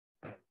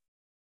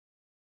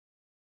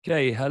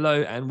Okay,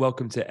 hello and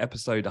welcome to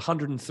episode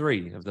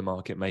 103 of the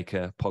Market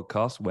Maker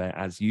podcast, where,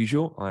 as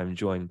usual, I'm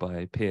joined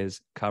by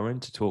Piers Curran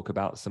to talk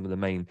about some of the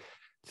main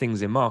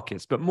things in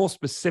markets. But more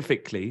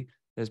specifically,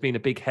 there's been a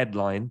big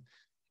headline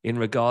in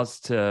regards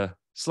to,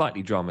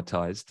 slightly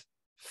dramatized,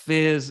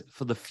 fears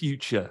for the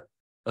future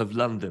of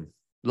London.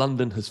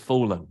 London has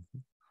fallen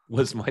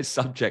was my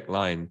subject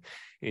line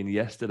in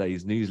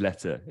yesterday's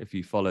newsletter, if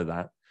you follow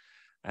that.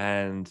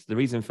 And the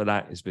reason for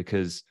that is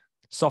because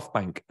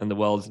SoftBank and the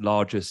world's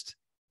largest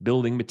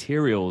building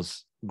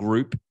materials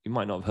group, you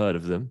might not have heard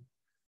of them,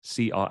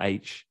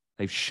 CRH,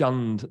 they've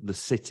shunned the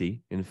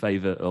city in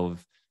favor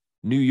of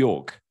New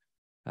York.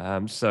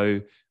 So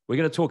we're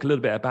going to talk a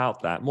little bit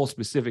about that. More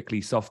specifically,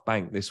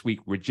 SoftBank this week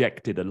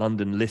rejected a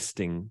London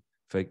listing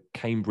for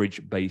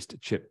Cambridge-based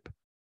chip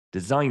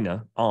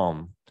designer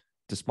ARM,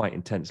 despite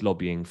intense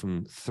lobbying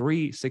from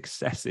 3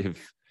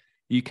 successive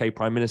UK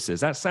prime ministers.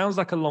 That sounds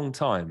like a long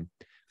time.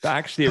 But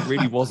actually, it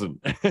really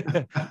wasn't.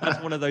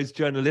 That's one of those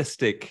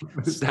journalistic.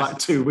 It's like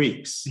 2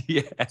 weeks.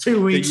 Yeah,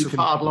 2 weeks of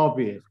hard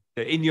lobbying.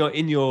 In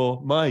your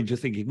mind, you're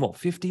thinking, what?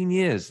 15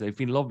 years they've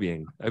been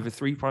lobbying over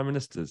 3 prime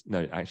ministers.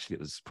 No, actually,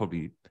 it was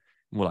probably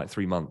more like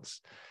 3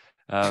 months.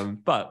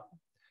 But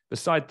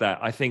beside that,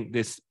 I think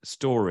this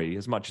story,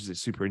 as much as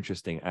it's super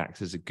interesting,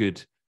 acts as a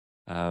good.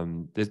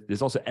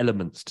 There's also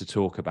elements to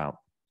talk about,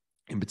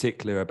 in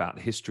particular about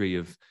the history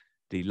of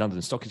the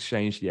London Stock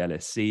Exchange, the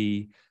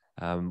LSE.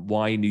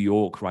 Why New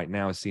York right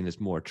now is seen as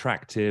more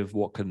attractive.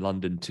 What can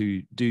London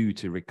do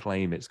to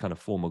reclaim its kind of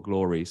former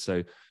glory?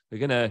 So we're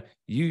going to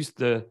use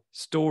the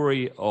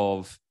story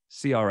of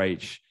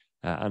CRH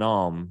and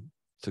ARM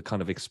to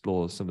kind of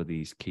explore some of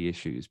these key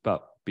issues.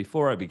 But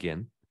before I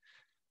begin,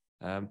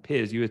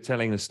 Piers, you were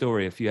telling a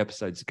story a few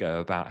episodes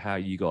ago about how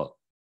you got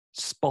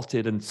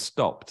spotted and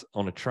stopped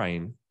on a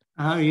train.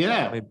 Oh,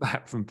 yeah. Coming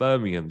back from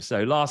Birmingham.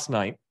 So last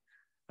night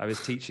I was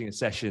teaching a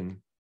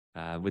session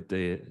with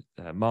the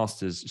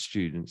master's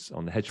students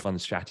on the hedge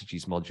fund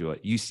strategies module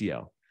at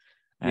UCL.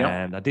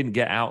 And I didn't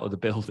get out of the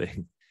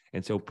building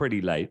until pretty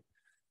late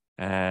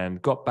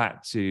and got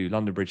back to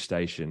London Bridge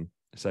Station.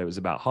 So it was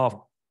about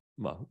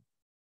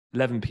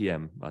 11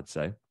 p.m., I'd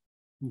say.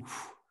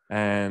 Oof.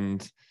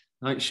 And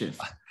night shift.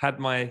 Had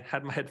my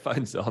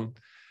headphones on,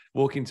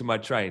 walking to my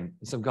train.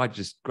 And some guy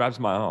just grabs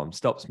my arm,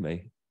 stops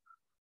me.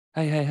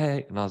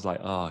 Hey. And I was like,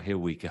 oh, here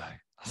we go. I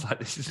was like,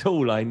 this is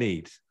all I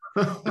need.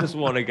 I just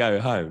want to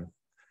go home.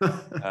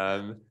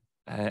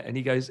 And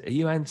he goes, are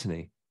you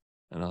Anthony?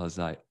 And I was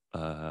like,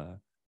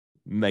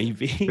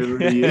 maybe.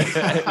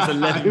 It was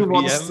 11 Who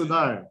wants PM.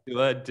 to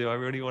know? Do I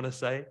really want to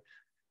say?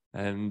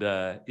 And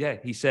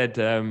he said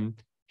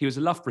he was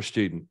a Loughborough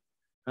student.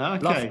 Okay.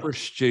 Loughborough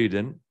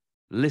student,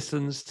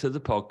 listens to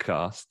the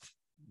podcast.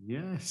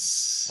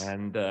 Yes.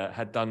 And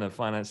had done a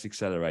finance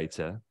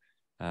accelerator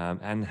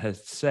and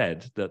has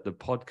said that the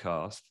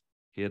podcast,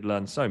 he had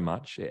learned so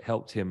much, it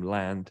helped him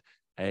land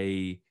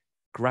a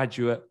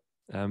graduate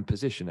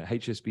position at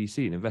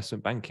HSBC in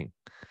investment banking.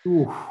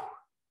 Ooh,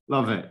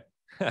 love it.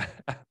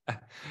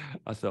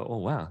 I thought, oh,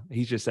 wow.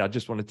 He just said, I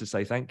just wanted to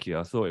say thank you.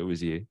 I thought it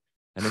was you.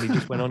 And then he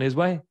just went on his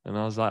way. And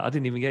I was like, I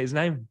didn't even get his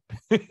name.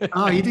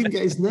 Oh, you didn't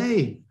get his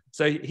name.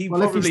 So he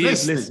probably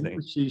is listening.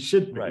 Which he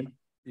should be. Right.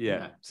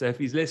 Yeah. So if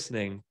he's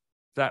listening,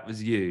 if that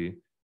was you,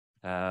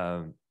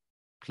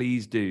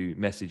 please do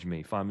message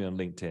me. Find me on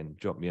LinkedIn.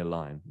 Drop me a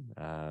line.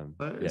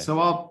 So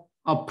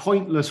our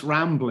pointless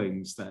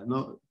ramblings then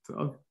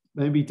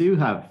maybe do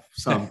have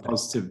some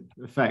positive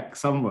effect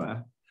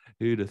somewhere.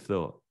 Who'd have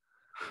thought?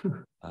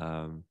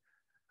 Love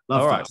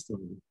that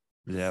story.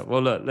 Yeah.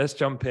 Well, look, let's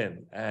jump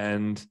in.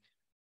 And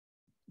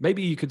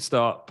maybe you could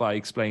start by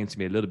explaining to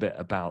me a little bit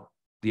about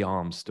the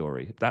ARM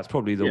story. That's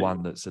probably the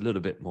one that's a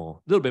little bit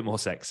more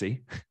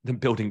sexy than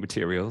building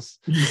materials.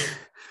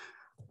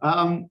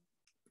 Can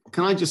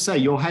I just say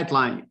your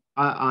headline,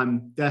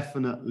 I'm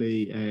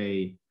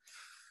definitely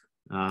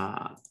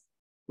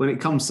when it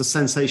comes to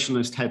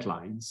sensationalist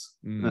headlines,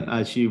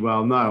 as you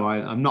well know,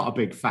 I'm not a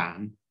big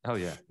fan. Oh,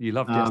 yeah. You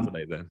loved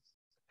yesterday then.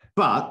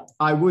 But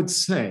I would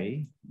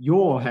say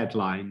your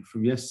headline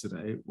from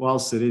yesterday,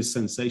 whilst it is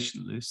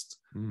sensationalist,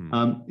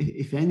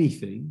 if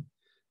anything,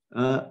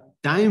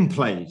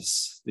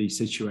 downplays the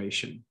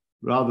situation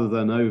rather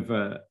than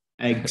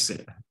over-eggs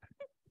it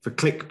for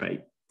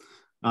clickbait.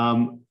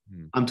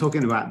 I'm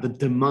talking about the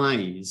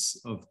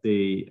demise of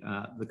the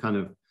kind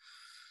of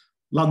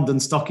London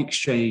Stock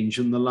Exchange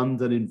and the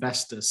London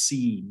investor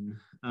scene.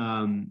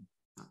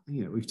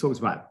 We've talked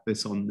about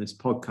this on this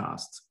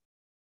podcast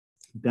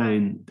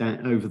down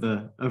over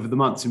the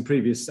months in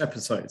previous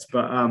episodes,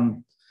 but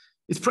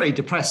it's pretty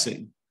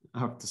depressing, I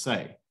have to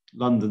say.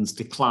 London's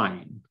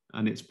decline,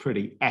 and it's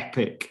pretty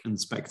epic and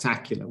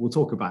spectacular. We'll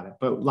talk about it,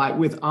 but like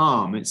with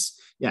ARM, it's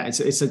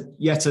a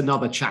yet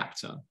another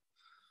chapter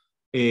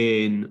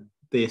in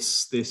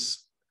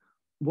this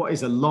what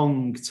is a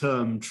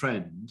long-term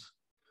trend.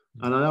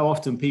 And I know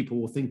often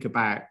people will think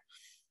about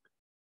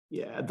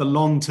the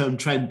long-term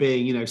trend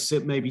being,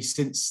 maybe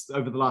since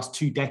over the last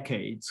 2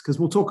 decades, because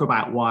we'll talk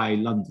about why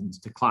London's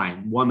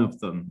declined. One of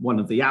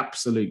the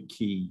absolute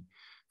key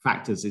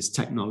factors is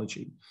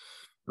technology.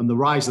 And the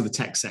rise of the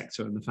tech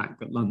sector and the fact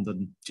that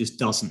London just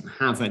doesn't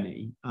have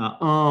any.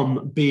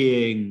 Arm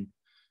being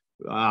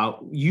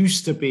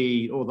used to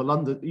be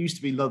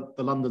the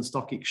London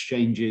Stock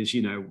Exchange's,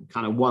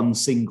 kind of one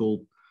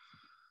single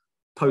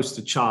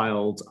poster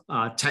child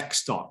tech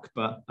stock,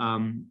 but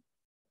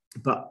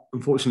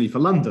unfortunately for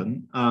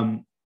London,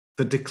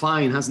 the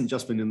decline hasn't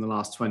just been in the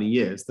last 20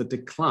 years. The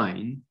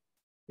decline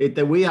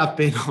that we have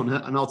been on,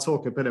 and I'll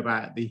talk a bit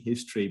about the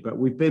history, but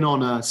we've been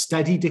on a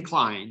steady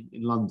decline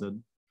in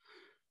London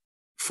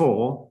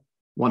for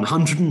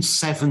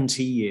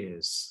 170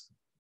 years.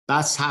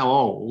 That's how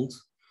old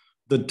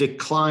the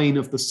decline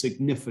of the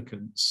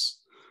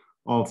significance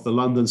of the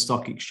London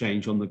Stock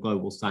Exchange on the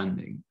global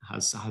standing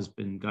has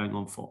been going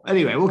on for.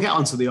 Anyway, we'll get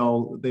onto the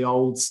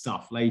old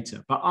stuff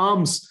later. But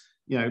Arm's,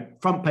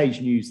 front page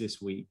news this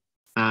week.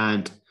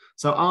 And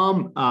so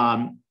Arm,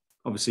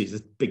 obviously, is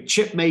a big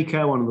chip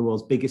maker, one of the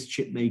world's biggest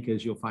chip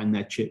makers. You'll find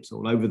their chips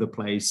all over the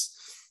place.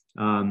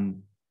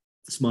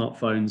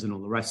 Smartphones and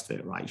all the rest of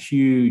it, right?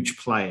 Huge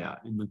player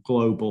in the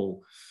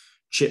global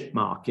chip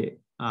market.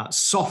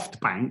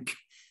 SoftBank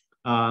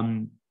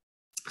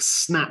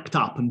snapped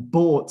up and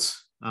bought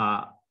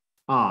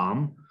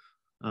Arm.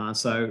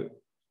 So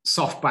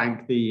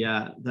SoftBank,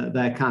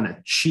 their kind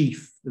of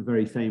chief, the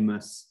very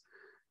famous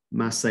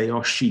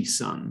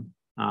Masayoshi-san,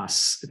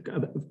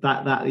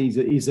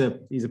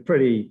 he's a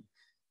pretty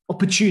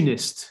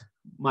opportunist,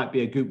 might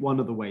be a good one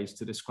of the ways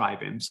to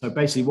describe him. So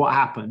basically what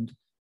happened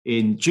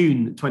in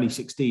June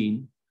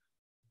 2016,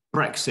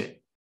 Brexit.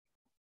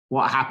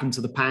 What happened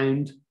to the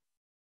pound?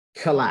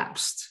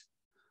 Collapsed.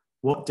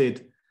 What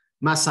did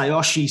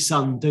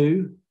Masayoshi-san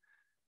do?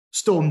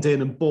 Stormed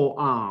in and bought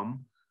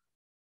Arm,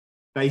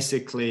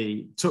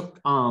 basically took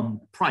Arm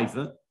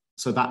private.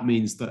 So that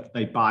means that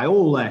they buy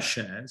all their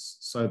shares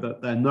so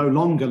that they're no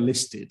longer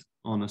listed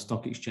on a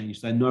stock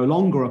exchange. They're no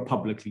longer a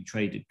publicly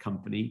traded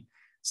company.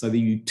 So that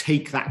you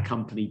take that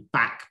company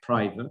back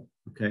private,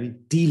 okay,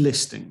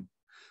 delisting.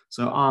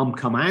 So Arm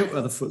come out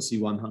of the FTSE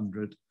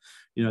 100.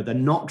 They're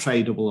not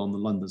tradable on the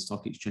London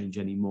Stock Exchange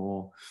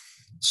anymore.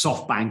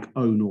 SoftBank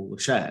own all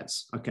the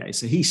shares. Okay,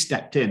 so he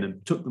stepped in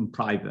and took them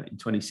private in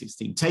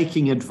 2016,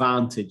 taking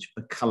advantage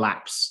of the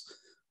collapse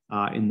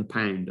in the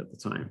pound at the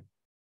time.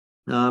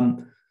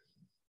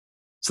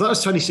 So that was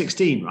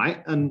 2016,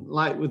 right? And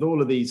like with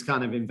all of these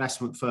kind of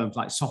investment firms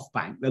like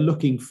SoftBank, they're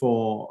looking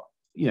for,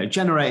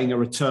 generating a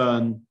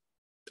return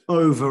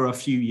over a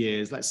few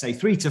years, let's say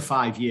 3 to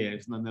 5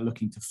 years, and then they're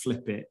looking to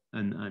flip it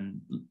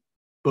and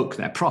book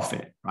their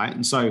profit, right?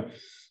 And so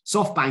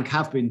SoftBank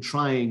have been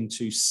trying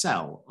to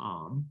sell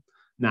Arm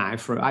now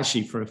for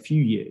a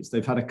few years.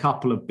 They've had a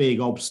couple of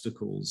big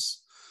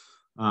obstacles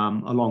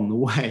along the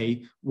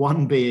way,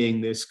 one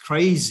being this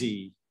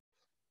crazy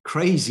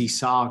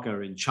saga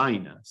in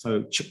China.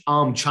 So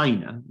Arm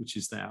China, which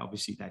is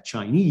obviously their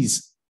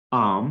Chinese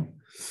Arm.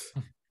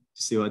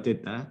 See what I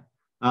did there?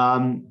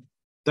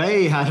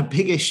 They had a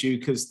big issue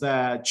because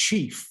the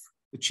chief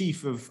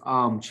of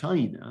Arm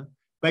China,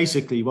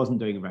 basically wasn't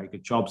doing a very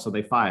good job, so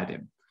they fired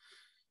him.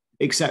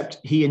 Except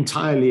he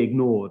entirely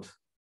ignored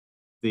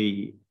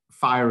the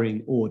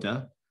firing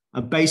order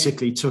and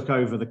basically took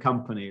over the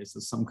company as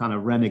some kind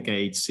of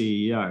renegade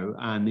CEO,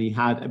 and he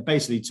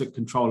basically took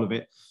control of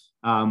it.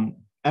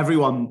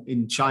 Everyone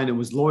in China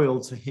was loyal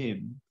to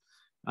him,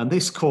 and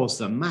this caused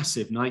a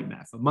massive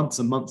nightmare for months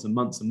and months and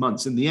months and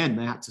months. In the end,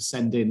 they had to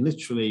send in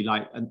literally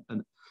like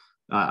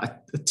a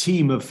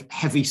team of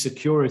heavy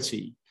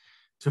security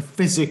to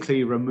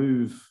physically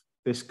remove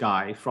this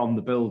guy from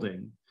the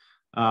building,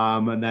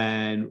 and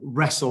then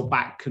wrestle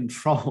back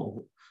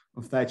control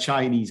of their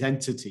Chinese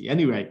entity.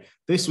 Anyway,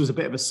 this was a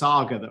bit of a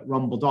saga that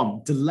rumbled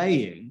on,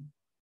 delaying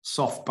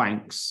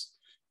SoftBank's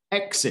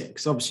exit.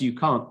 Because obviously you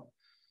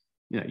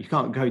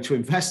can't go to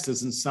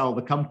investors and sell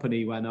the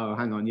company when, oh,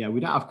 hang on, we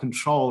don't have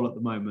control at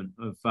the moment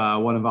of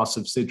one of our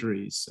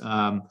subsidiaries.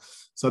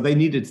 So they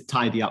needed to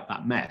tidy up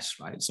that mess,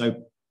 right?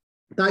 So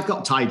that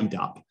got tidied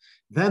up.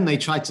 Then they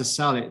tried to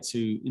sell it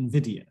to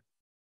NVIDIA,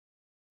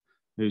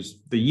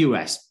 who's the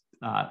US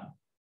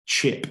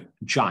chip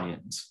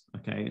giant,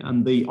 okay?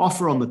 And the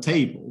offer on the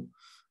table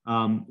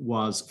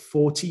was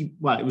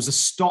it was a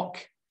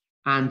stock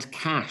and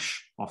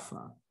cash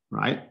offer,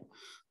 right?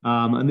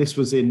 And this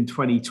was in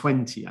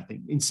 2020, I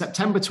think. In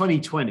September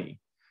 2020,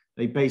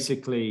 they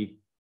basically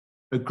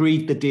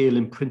agreed the deal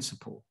in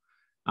principle.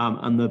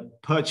 And the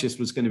purchase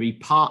was going to be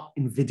part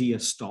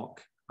NVIDIA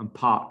stock and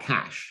part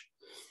cash.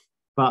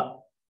 But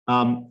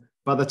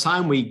by the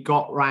time we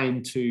got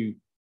round to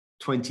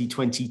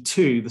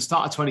 2022, the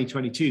start of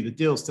 2022, the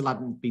deal still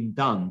hadn't been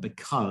done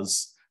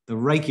because the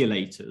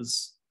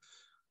regulators,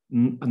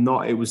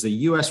 it was the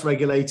US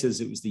regulators,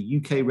 it was the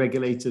UK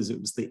regulators, it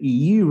was the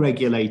EU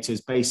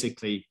regulators,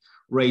 basically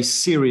raised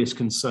serious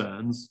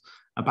concerns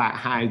about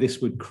how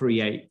this would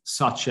create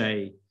such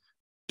a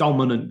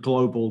dominant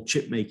global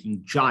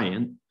chip-making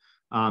giant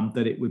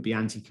that it would be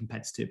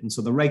anti-competitive. And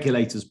so the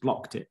regulators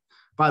blocked it.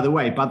 By the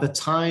way, by the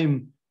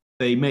time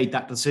they made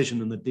that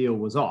decision and the deal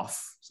was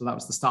off, so that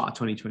was the start of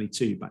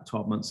 2022, about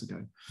 12 months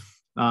ago,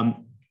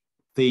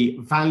 the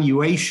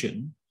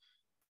valuation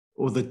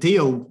or the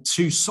deal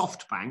to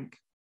SoftBank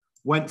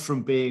went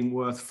from being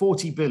worth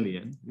 40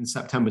 billion in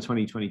September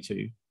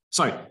 2022.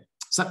 Sorry,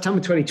 September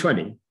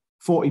 2020,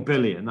 40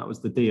 billion. That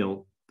was the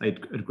deal they'd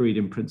agreed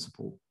in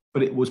principle,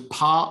 but it was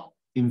part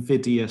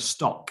Nvidia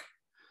stock.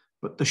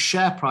 But the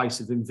share price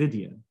of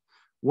Nvidia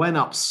went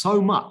up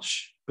so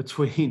much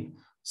between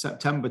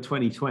September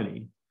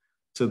 2020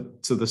 to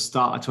the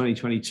start of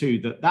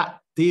 2022 that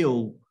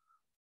deal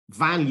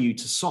value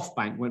to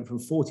SoftBank went from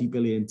 40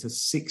 billion to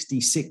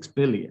 66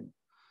 billion.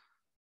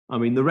 I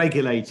mean, the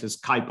regulators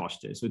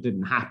kiboshed it, so it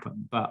didn't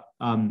happen. But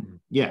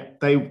yeah,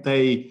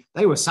 they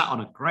were sat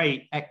on a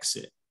great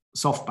exit,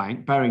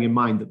 SoftBank, bearing in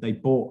mind that they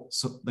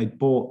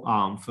bought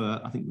Arm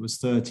for, I think it was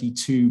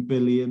 32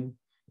 billion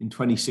in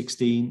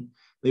 2016.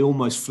 They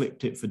almost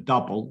flipped it for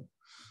double,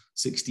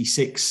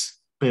 66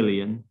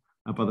 billion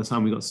by the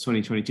time we got to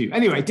 2022.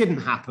 Anyway, it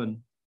didn't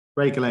happen.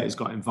 Regulators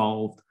got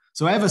involved.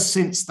 So ever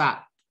since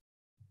that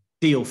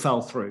deal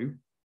fell through,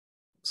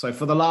 so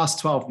for the last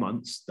 12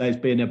 months, there's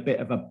been a bit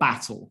of a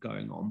battle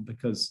going on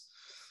because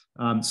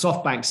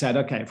SoftBank said,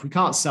 okay, if we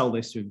can't sell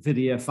this to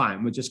Nvidia,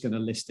 fine, we're just going to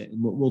list it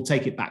and we'll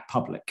take it back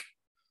public.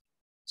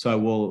 So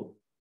we'll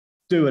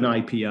do an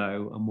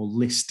IPO and we'll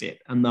list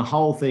it. And the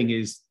whole thing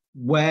is,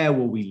 where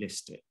will we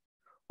list it?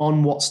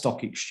 On what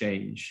stock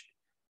exchange?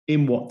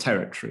 In what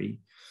territory?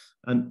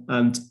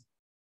 And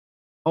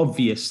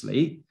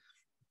obviously,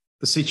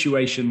 the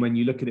situation, when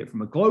you look at it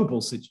from a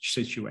global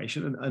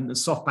situation, and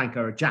SoftBank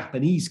are a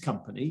Japanese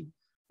company,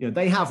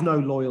 they have no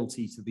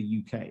loyalty to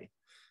the UK.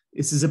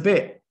 This is a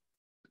bit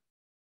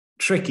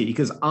tricky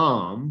because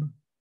Arm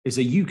is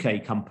a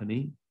UK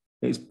company.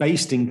 It's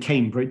based in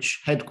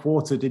Cambridge,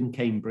 headquartered in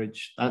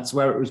Cambridge. That's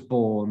where it was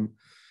born.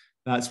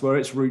 That's where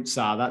its roots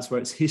are. That's where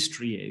its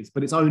history is.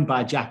 But it's owned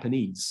by a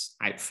Japanese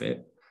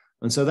outfit.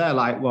 And so they're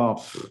like,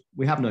 well,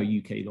 we have no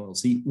UK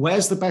loyalty.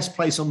 Where's the best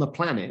place on the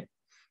planet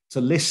to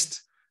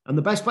list? And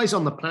the best place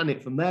on the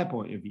planet from their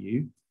point of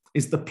view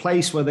is the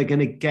place where they're going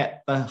to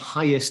get the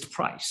highest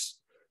price.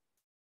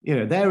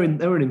 They're an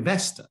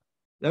investor.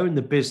 They're in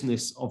the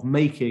business of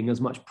making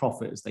as much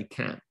profit as they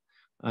can.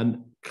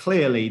 And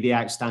clearly the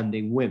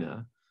outstanding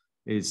winner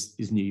is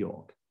New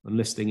York and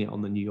listing it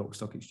on the New York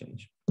Stock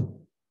Exchange.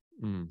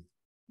 Mm.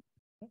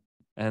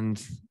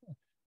 And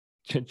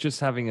just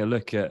having a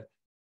look at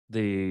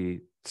the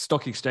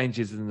stock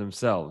exchanges in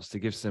themselves to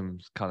give some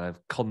kind of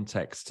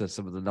context to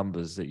some of the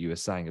numbers that you were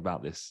saying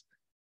about this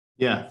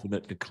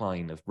infinite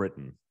decline of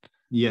Britain.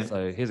 Yeah.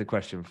 So here's a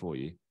question for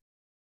you.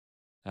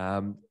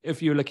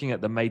 If you're looking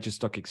at the major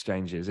stock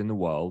exchanges in the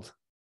world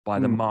by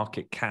the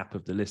market cap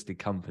of the listed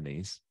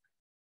companies,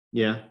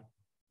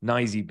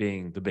 NYSE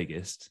being the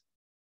biggest,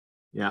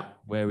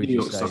 where would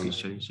you say Stock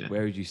Exchange,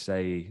 where would you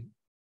say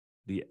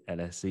the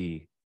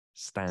LSE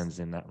stands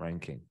in that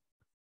ranking?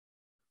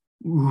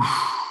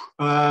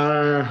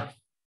 That's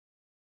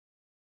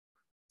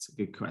a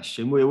good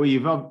question. What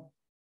about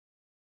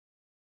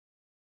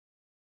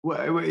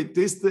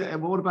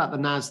the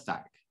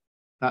NASDAQ?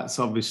 That's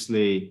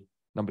obviously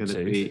number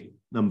two. Be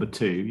number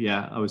two.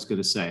 Yeah, I was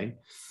going to say.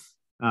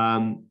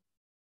 In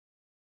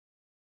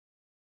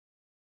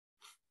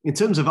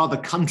terms of other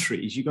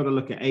countries, you've got to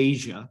look at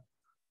Asia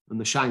and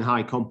the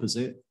Shanghai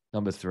Composite.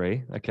 Number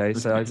three. Okay,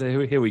 so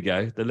here we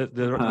go.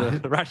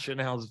 The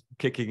rationale's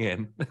kicking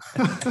in.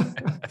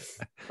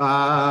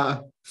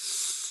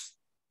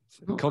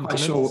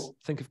 Continents. Sure.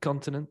 Think of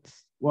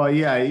continents. Well,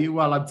 yeah.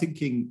 Well, I'm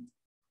thinking.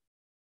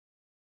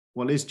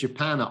 Well, is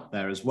Japan up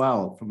there as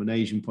well from an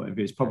Asian point of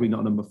view? It's probably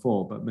not number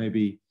 4, but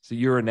maybe. So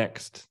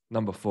Euronext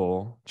number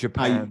 4,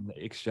 Japan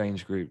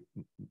Exchange Group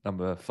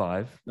number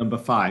 5. Number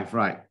 5,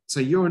 right? So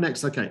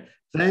Euronext. Okay,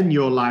 then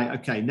you're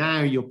like, okay,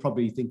 now you're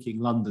probably thinking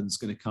London's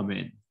going to come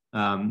in.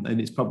 And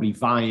it's probably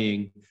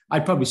vying.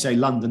 I'd probably say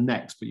London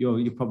next, but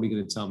you're probably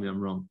going to tell me I'm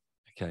wrong.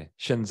 Okay,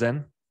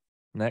 Shenzhen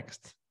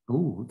next.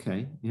 Oh,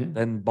 okay, yeah.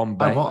 Then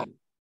Bombay.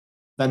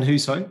 Then who?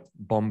 Sorry,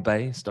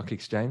 Bombay Stock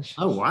Exchange.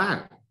 Oh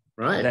wow,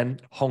 right. Then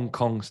Hong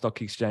Kong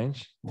Stock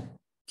Exchange.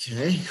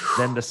 Okay.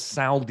 Then the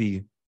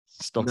Saudi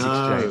Stock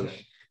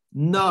Exchange.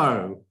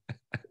 No,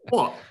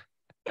 what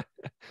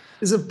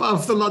is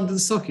above the London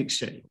Stock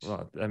Exchange?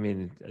 Well, I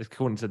mean,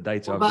 according to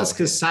data, that's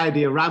because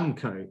Saudi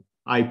Aramco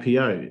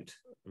IPO'd.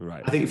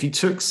 Right. I think if you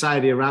took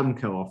Saudi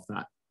Aramco off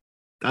that,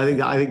 I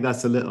think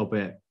that's a little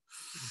bit.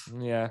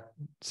 Yeah.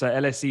 So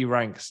LSE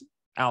ranks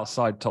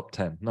outside top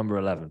 10, number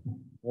 11.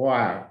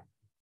 Wow.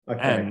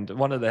 Okay. And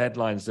one of the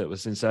headlines that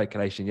was in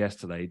circulation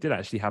yesterday, did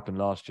actually happen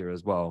last year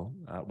as well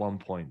at one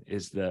point,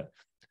 is that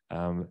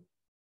the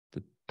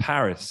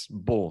Paris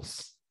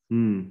bourse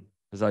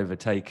has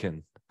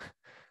overtaken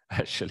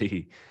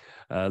actually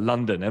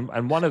London.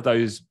 And one of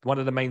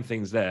the main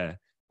things there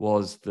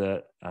was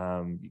that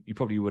you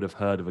probably would have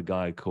heard of a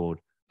guy called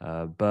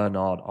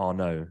Bernard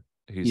Arnault,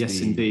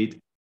 who's indeed.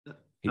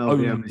 He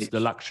owns the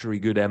luxury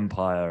good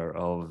empire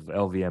of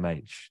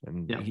LVMH,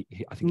 and I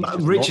think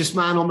he's richest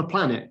man on the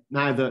planet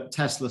now that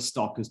Tesla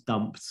stock has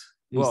dumped.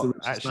 Well,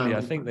 actually,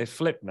 I think they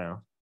flipped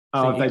now.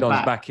 Oh, he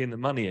back in the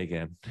money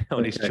again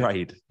on his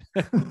trade.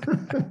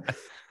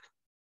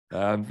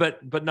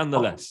 But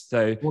nonetheless,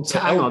 so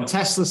hang on,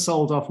 Tesla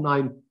sold off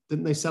 9%.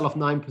 Didn't they sell off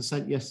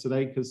 9%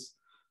 yesterday? Because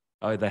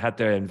they had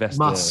their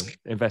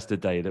investor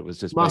day that was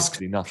just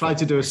basically nothing. Tried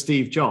to do a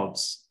Steve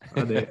Jobs,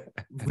 and it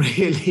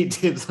really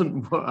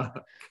didn't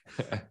work.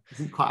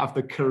 Doesn't quite have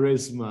the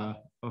charisma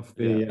of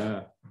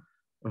the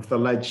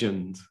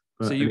legend.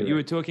 But so you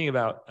were talking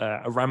about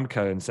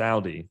Aramco and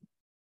Saudi,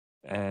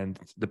 and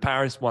the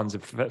Paris one's a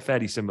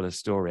fairly similar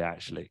story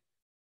actually.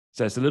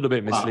 So it's a little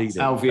bit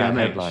misleading. LVMH.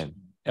 Headline.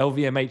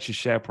 LVMH's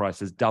share price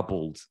has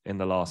doubled in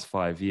the last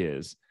 5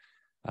 years.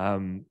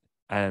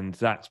 And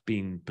that's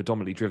been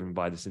predominantly driven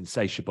by this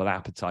insatiable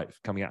appetite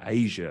coming out of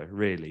Asia,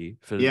 really,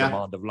 for the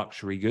demand of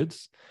luxury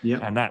goods. Yeah.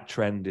 And that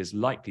trend is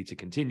likely to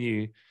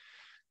continue.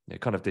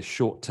 Kind of this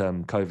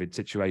short-term COVID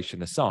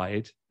situation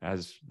aside,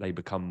 as they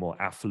become more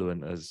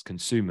affluent as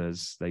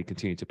consumers, they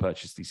continue to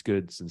purchase these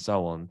goods and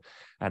so on.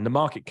 And the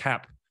market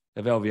cap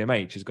of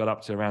LVMH has got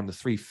up to around the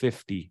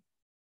 350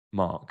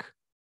 mark.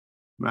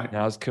 Right.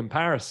 Now, as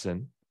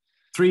comparison,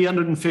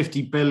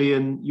 350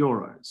 billion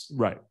euros.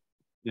 Right.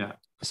 Yeah.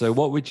 So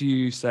what would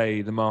you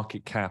say the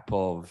market cap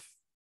of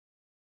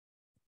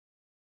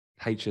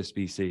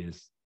HSBC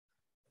is?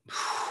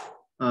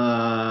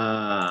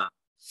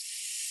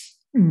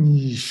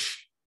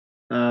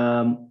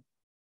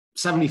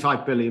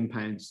 75 billion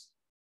pounds.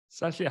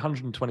 It's actually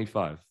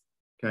 125.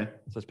 Okay.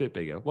 So it's a bit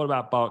bigger. What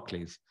about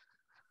Barclays?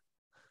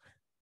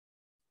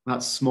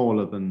 That's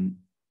smaller than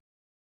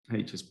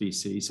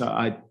HSBC. So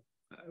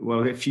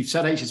if you've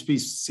said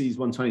HSBC is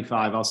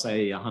 125, I'll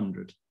say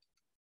 100.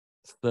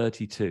 It's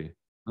 32.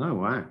 Oh,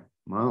 wow.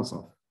 Miles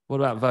off. What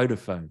about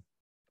Vodafone?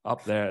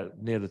 Up there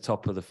near the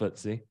top of the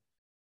FTSE.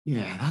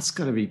 Yeah, that's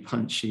got to be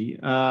punchy.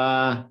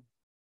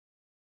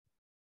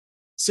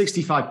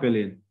 65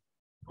 billion.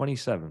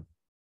 27.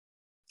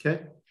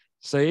 Okay.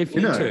 So if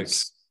you took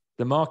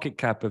the market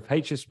cap of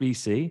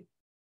HSBC,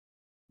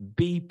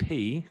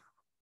 BP,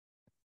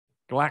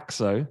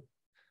 Glaxo,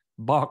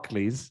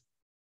 Barclays,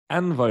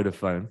 and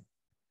Vodafone,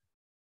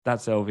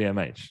 that's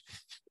LVMH.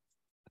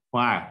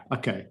 Wow.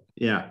 Okay.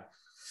 Yeah.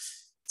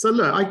 So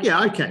look,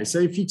 okay. So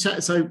if you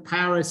so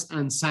Paris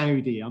and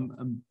Saudi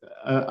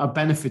are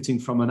benefiting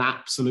from an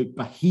absolute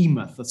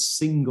behemoth, a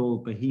single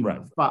behemoth,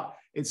 right. But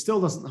it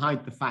still doesn't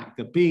hide the fact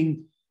that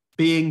being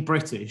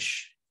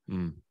British,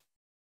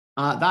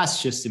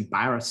 that's just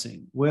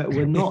embarrassing.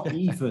 We're not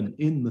even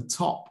in the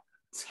top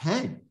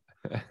 10.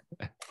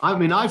 I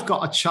mean, I've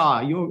got a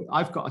chart.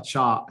 I've got a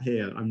chart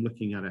here. I'm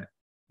looking at it,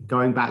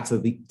 going back to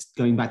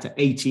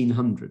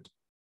 1800.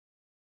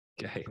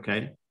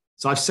 Okay.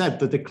 So I've said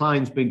the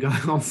decline's been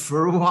going on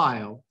for a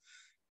while.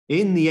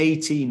 In the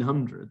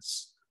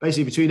 1800s,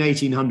 basically between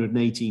 1800 and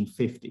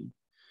 1850,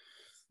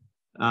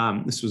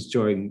 this was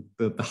during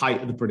the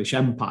height of the British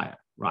Empire,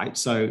 right?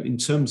 So in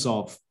terms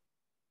of,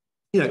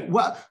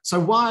 what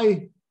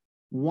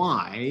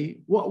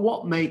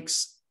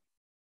makes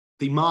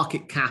the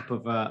market cap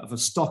of a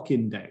stock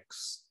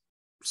index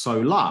so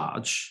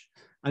large?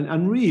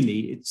 And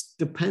really, it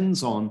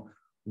depends on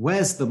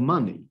where's the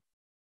money,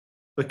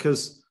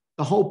 because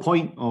the whole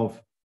point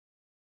of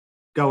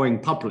going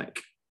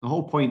public, the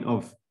whole point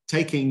of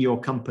taking your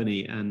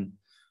company and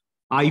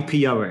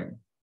IPOing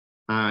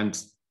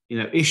and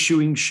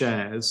issuing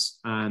shares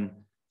and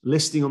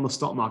listing on the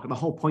stock market, the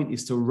whole point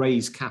is to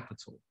raise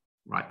capital,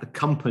 right? The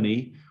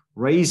company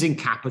raising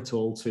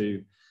capital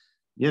to,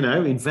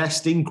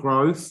 invest in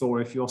growth,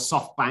 or if you're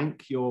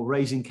SoftBank, you're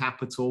raising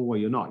capital, or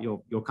you're not,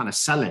 you're kind of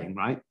selling,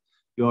 right?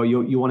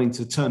 You're wanting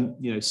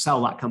to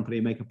sell that company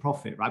and make a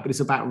profit, right? But it's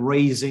about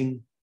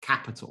raising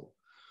capital.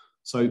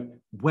 So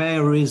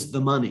where is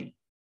the money?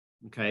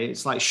 Okay,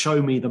 it's like,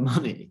 show me the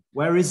money.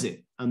 Where is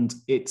it? And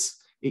it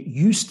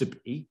used to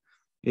be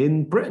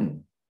in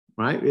Britain,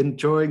 right?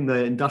 During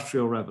the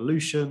Industrial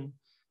Revolution,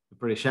 the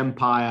British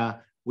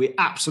Empire, we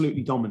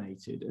absolutely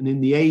dominated. And in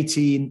the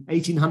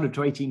 1800 to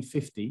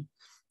 1850,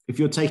 if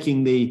you're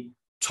taking the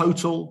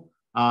total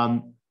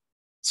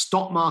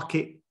stock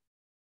market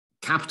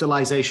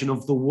capitalization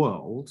of the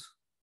world,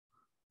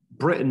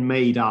 Britain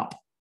made up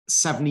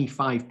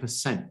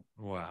 75%.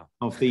 Wow.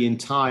 Of the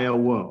entire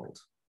world.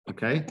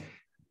 Okay.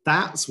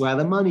 That's where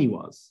the money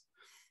was.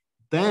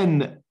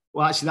 Then,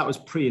 well, actually, that was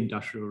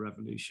pre-industrial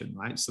revolution,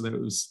 right? So there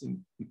was,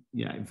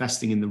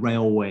 investing in the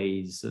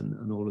railways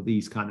and all of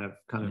these kind of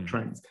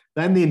trends.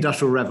 Then the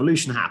industrial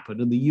revolution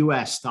happened, and the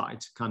US started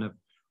to kind of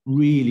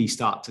really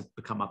start to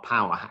become a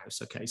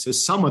powerhouse. Okay. So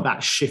some of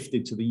that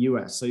shifted to the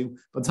US. So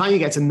by the time you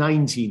get to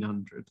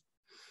 1900,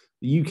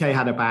 the UK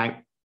had about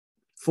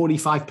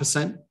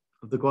 45%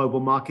 of the global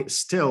market,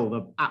 still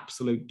the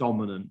absolute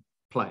dominant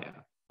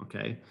player,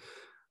 okay?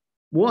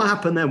 What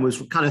happened then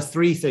was kind of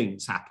three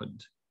things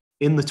happened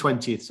in the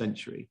 20th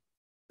century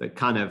that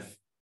kind of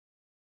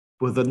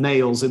were the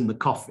nails in the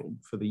coffin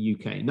for the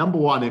UK. Number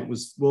one, it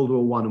was World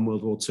War I and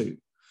World War II,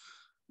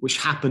 which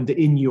happened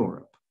in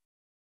Europe,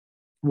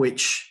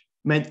 which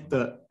meant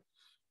that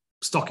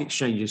stock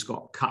exchanges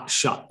got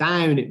shut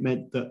down. It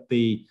meant that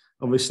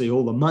obviously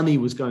all the money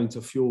was going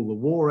to fuel the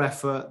war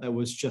effort. There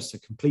was just a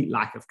complete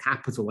lack of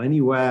capital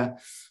anywhere.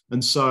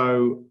 And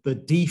so the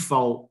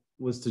default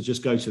was to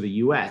just go to the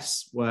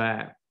US,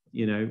 where,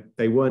 you know,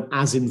 they weren't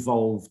as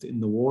involved in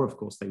the war. Of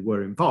course, they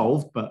were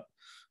involved, but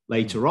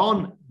later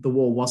on, the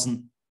war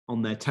wasn't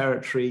on their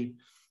territory.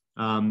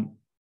 And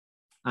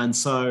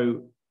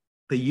so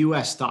the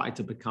US started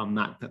to become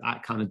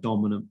that kind of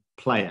dominant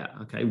player,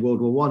 okay, World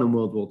War I and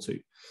World War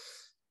II.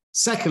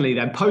 Secondly,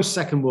 then,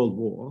 post-Second World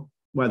War,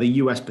 where the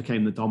US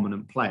became the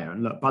dominant player.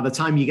 And look, by the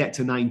time you get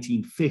to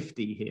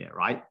 1950 here,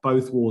 right,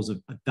 both wars are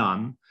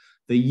done.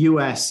 The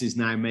US is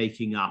now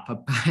making up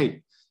about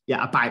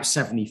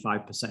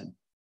 75%.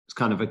 It's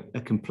kind of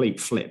a complete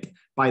flip.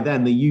 By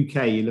then, the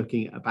UK, you're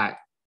looking at about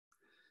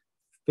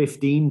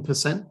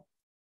 15%.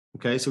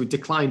 Okay, so it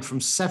declined from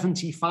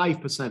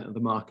 75% of the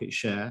market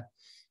share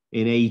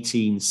in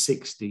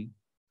 1860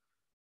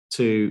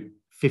 to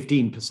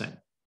 15%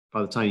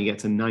 by the time you get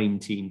to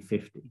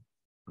 1950.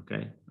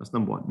 Okay, that's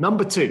number one.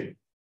 Number two,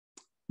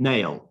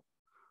 nail,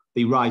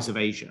 the rise of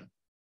Asia.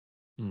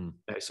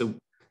 Okay, so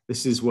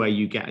this is where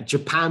you get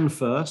Japan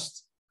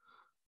first,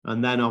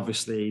 and then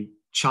obviously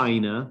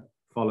China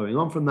following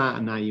on from that,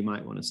 and now you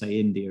might want to say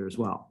India as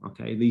well.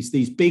 Okay,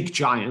 these big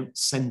giant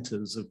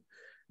centers of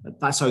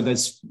that, so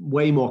there's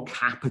way more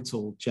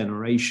capital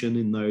generation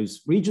in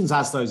those regions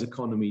as those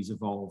economies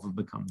evolve and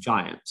become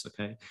giants.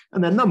 Okay,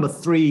 and then number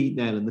three,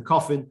 nail in the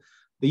coffin,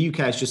 the UK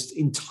has just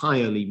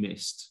entirely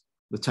missed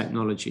the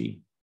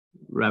technology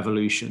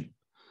revolution.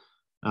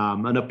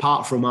 And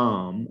apart from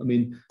ARM, I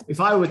mean, if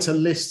I were to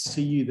list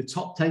to you the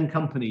top 10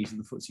 companies in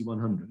the FTSE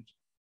 100,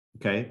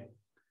 okay,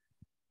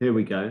 here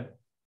we go.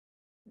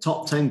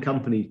 Top 10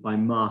 companies by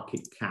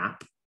market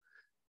cap.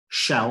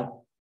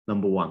 Shell,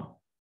 number one.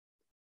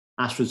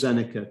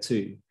 AstraZeneca,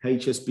 2.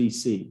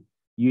 HSBC,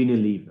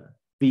 Unilever,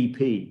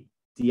 BP,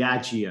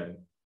 Diageo,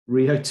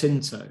 Rio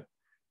Tinto,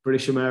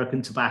 British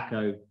American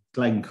Tobacco,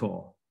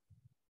 Glencore.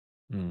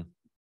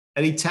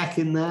 Any tech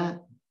in there?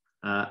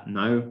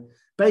 No.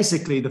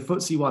 Basically, the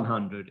FTSE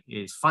 100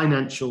 is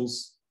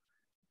financials,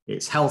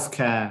 it's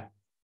healthcare,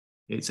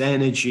 it's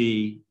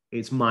energy,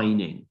 it's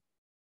mining.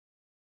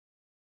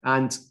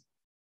 And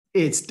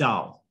it's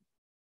dull,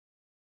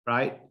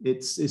 right?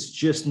 It's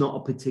just not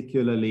a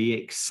particularly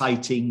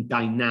exciting,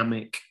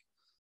 dynamic,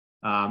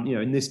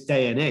 in this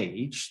day and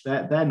age,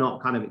 they're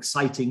not kind of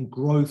exciting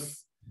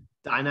growth,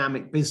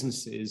 dynamic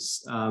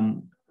businesses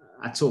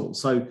at all.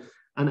 So,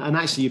 and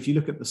actually, if you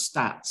look at the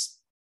stats,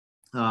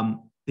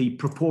 the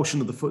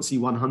proportion of the FTSE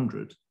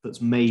 100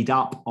 that's made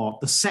up of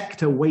the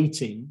sector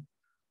weighting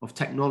of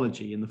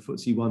technology in the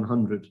FTSE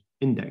 100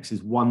 index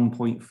is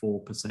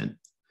 1.4%.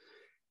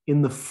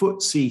 In the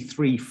FTSE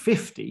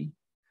 350,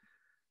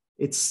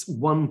 it's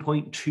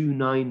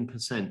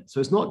 1.29%. So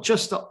it's not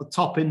just at the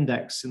top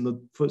index in the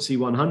FTSE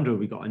 100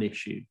 we got an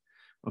issue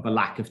of a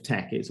lack of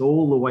tech. It's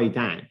all the way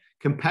down.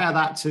 Compare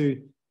that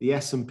to the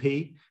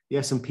S&P. The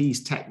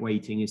S&P's tech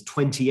weighting is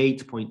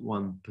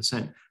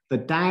 28.1%. The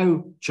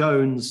Dow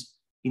Jones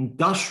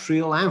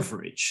Industrial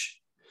Average,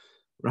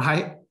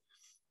 right?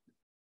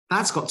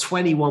 That's got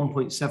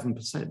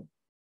 21.7%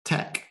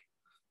 tech.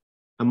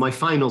 And my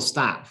final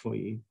stat for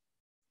you,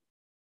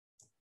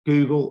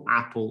 Google,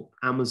 Apple,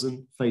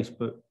 Amazon,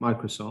 Facebook,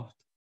 Microsoft,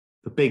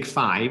 the big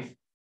five,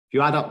 if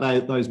you add up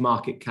those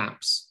market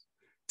caps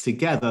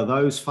together,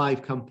 those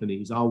five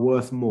companies are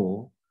worth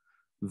more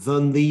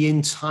than the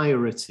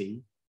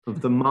entirety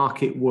of the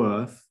market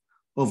worth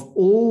of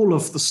all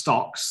of the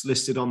stocks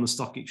listed on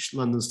the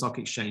London Stock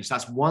Exchange.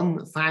 That's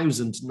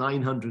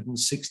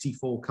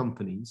 1,964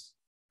 companies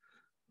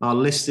are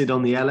listed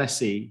on the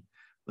LSE.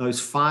 Those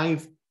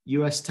five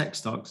US tech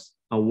stocks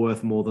are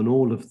worth more than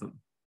all of them.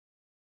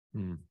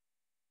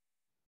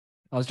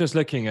 I was just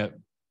looking at,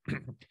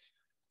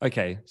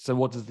 okay, so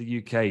what does the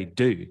UK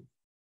do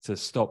to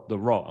stop the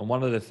rot? And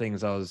one of the things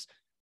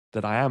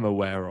that I am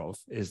aware of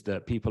is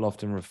that people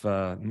often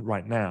refer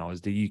right now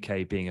as the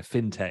UK being a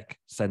fintech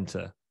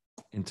center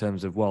in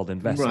terms of world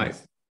investment, right,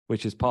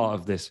 which is part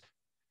of this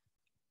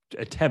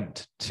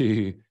attempt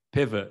to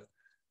pivot,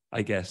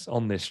 I guess,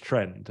 on this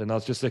trend. And I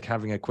was just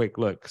having a quick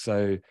look.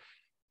 So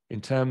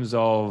in terms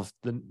of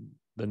the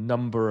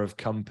number of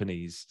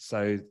companies,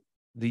 so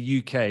the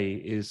UK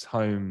is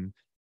home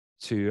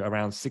to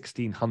around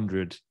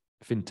 1,600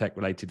 fintech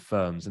related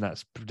firms, and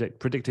that's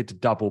predicted to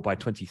double by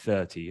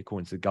 2030,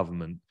 according to the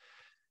government.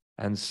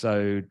 And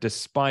so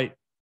despite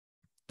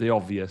the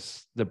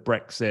obvious, the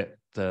Brexit,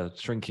 the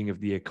shrinking of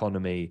the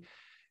economy,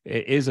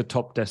 it is a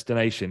top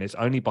destination. It's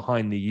only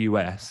behind the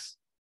US.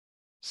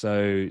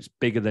 So it's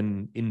bigger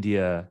than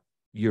India,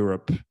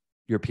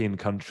 European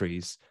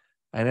countries.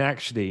 And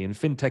actually, in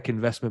fintech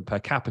investment per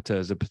capita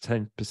as a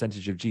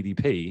percentage of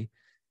GDP,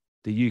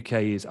 the UK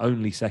is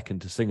only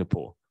second to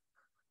Singapore.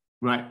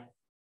 Right.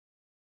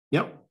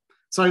 Yep.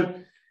 So,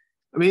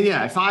 I mean,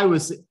 yeah, if I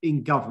was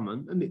in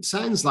government, and it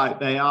sounds like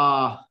they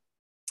are,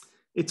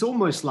 it's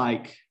almost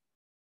like,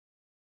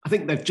 I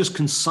think they've just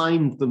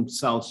consigned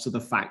themselves to the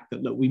fact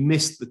that, look, we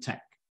missed the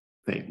tech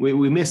thing.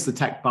 We missed the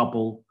tech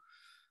bubble,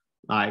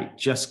 like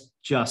just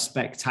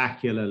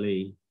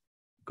spectacularly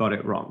got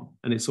it wrong.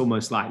 And it's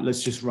almost like,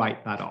 let's just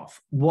write that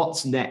off.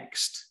 What's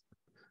next?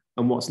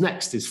 And what's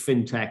next is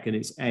fintech and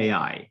it's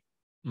AI.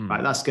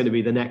 right? That's going to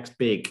be the next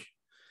big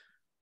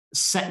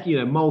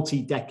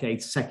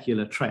multi-decade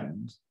secular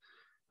trend.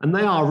 And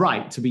they are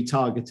right to be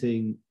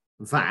targeting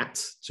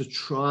that to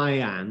try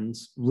and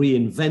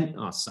reinvent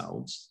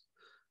ourselves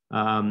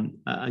and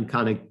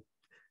kind of,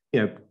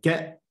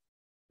 get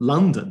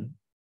London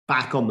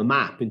back on the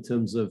map in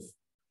terms of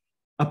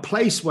a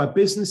place where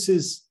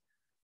businesses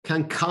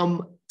can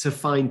come to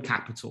find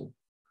capital,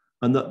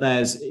 and that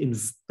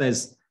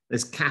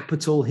there's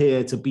capital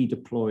here to be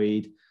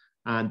deployed,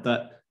 and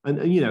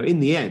in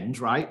the end,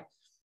 right?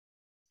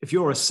 If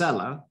you're a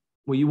seller,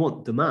 well, you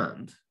want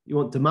demand. You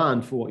want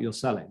demand for what you're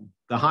selling.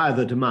 The higher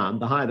the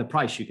demand, the higher the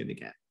price you're going to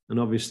get. And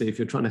obviously, if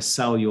you're trying to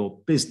sell your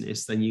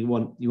business, then you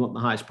want the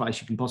highest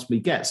price you can possibly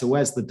get. So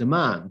where's the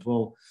demand?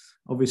 Well,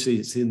 obviously,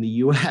 it's in the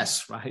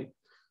US, right?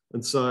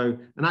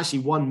 And actually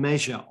one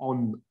measure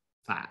on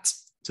that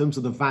in terms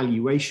of the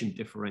valuation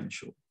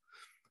differential.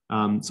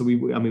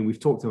 We've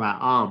talked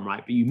about ARM,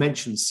 right? But you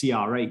mentioned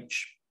CRH,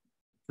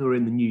 who are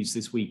in the news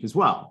this week as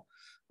well.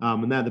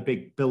 And they're the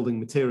big building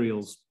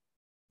materials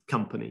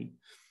company.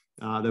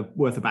 They're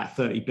worth about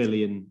 30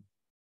 billion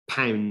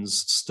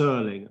pounds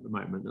sterling at the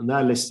moment, and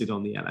they're listed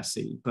on the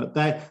LSE. But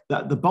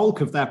the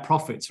bulk of their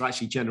profits are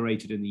actually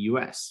generated in the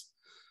US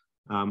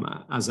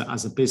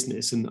as a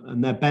business,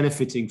 and they're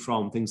benefiting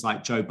from things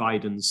like Joe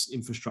Biden's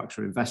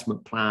infrastructure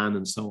investment plan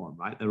and so on,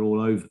 right? They're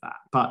all over that.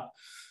 But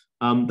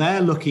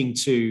they're looking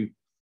to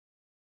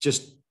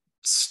just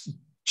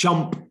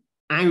jump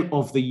out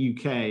of the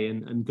UK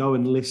and go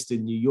and list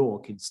in New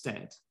York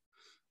instead.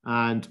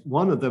 And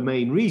one of the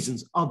main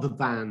reasons, other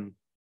than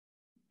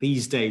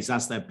these days,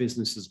 as their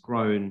business has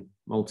grown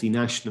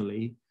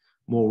multinationally,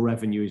 more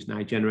revenue is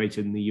now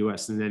generated in the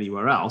US than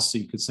anywhere else. So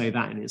you could say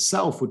that in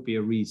itself would be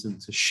a reason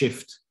to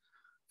shift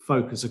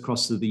focus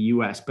across to the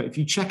US. But if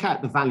you check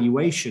out the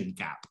valuation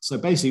gap, so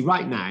basically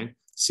right now,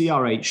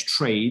 CRH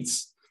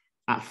trades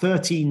at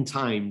 13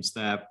 times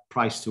their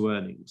price to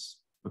earnings.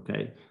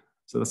 Okay.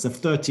 So that's a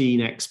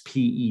 13x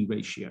PE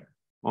ratio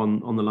on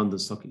the London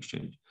Stock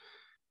Exchange.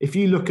 If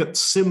you look at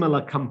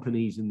similar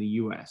companies in the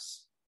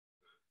US,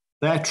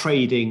 they're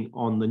trading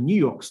on the New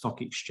York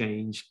Stock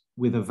Exchange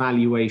with a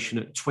valuation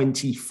at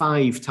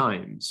 25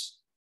 times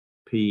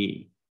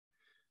PE.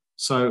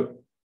 So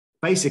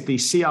basically,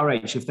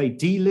 CRH, if they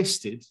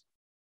delisted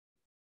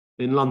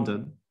in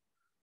London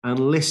and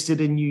listed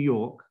in New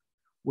York,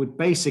 would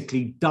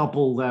basically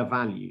double their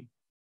value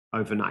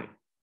overnight.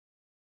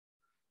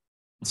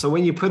 So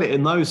when you put it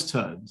in those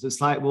terms, it's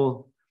like,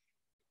 well,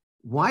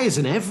 why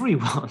isn't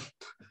everyone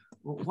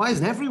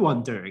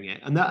doing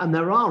it? And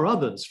there are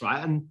others,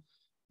 right? And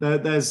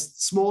there's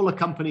smaller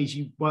companies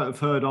you won't have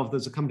heard of.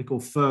 There's a company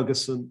called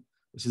Ferguson,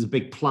 which is a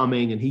big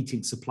plumbing and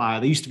heating supplier.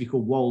 They used to be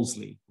called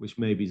Wolseley, which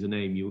maybe is a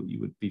name you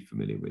would be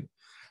familiar with.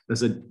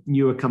 There's a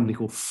newer company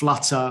called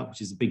Flutter, which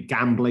is a big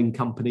gambling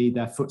company.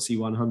 They're FTSE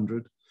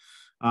 100.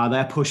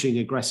 They're pushing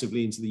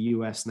aggressively into the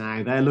US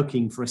now. They're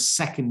looking for a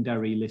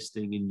secondary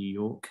listing in New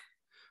York.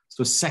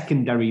 So a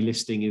secondary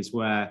listing is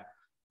where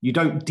you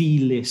don't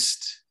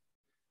delist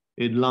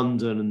in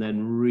London and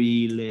then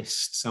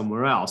relist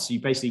somewhere else. So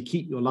you basically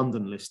keep your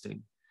London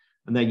listing,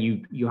 and then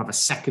you have a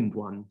second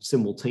one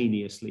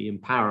simultaneously in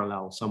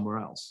parallel somewhere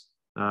else.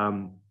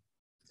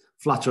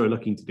 Flutter are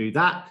looking to do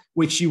that,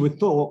 which you would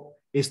thought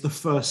is the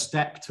first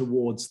step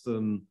towards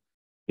them,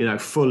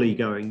 fully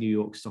going New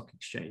York Stock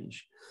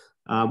Exchange.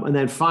 And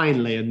then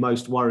finally, and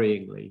most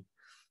worryingly,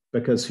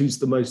 because who's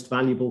the most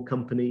valuable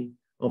company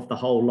of the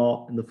whole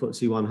lot in the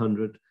FTSE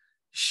 100?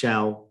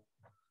 Shell.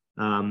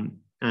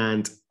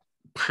 And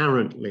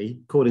apparently,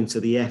 according to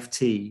the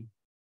FT,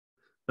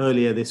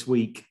 earlier this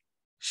week,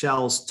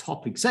 Shell's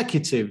top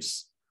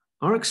executives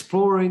are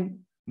exploring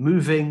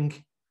moving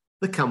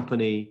the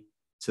company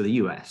to the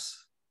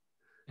US.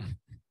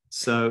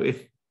 So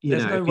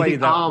there's no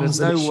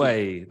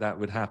way that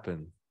would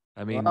happen.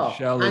 I mean,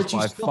 Shell is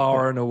by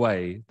far and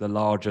away the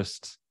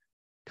largest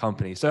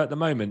company. So at the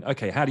moment,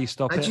 okay, how do you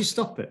stop it? How do you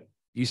stop it?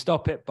 You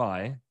stop it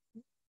by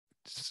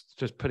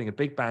just putting a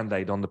big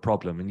Band-Aid on the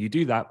problem. And you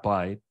do that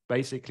by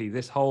basically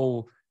this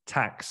whole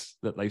tax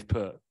that they've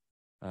put,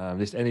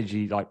 this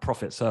energy like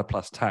profit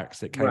surplus tax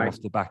that came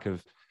off the back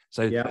of.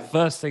 So the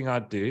first thing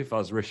I'd do if I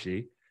was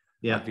Rishi,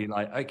 I'd be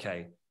like,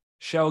 okay,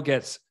 Shell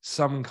gets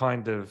some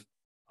kind of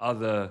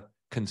other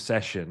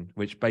concession,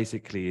 which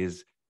basically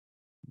is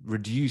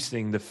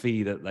reducing the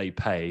fee that they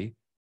pay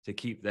to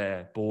keep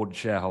their board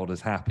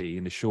shareholders happy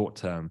in the short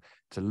term,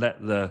 to let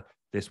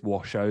this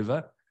wash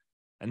over.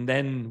 And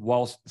then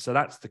so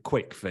that's the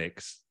quick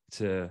fix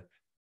to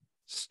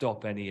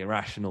stop any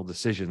irrational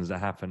decisions that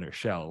happen at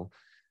Shell.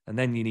 And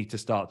then you need to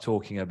start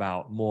talking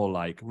about more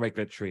like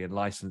regulatory and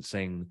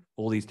licensing,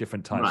 all these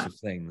different types of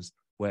things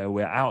where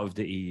we're out of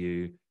the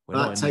EU, we're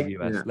not in the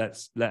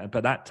US.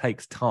 But that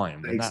takes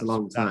time. Takes a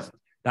long time.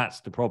 That's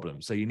the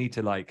problem. So you need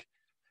to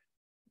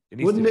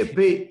Wouldn't it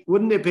be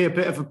a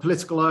bit of a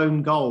political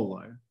own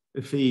goal though,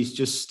 if he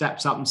just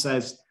steps up and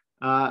says,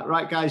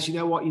 right, guys, you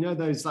know what?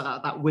 Those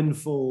that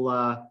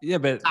windfall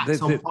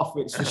tax on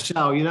profits for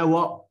Shell. You know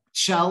what,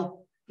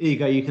 Shell? here you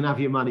go, you can have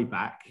your money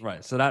back.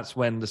 Right. So that's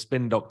when the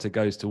spin doctor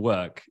goes to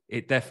work.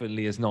 It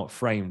definitely is not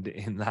framed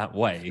in that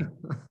way.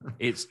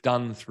 It's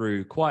done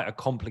through quite a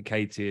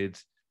complicated,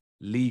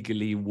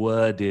 legally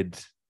worded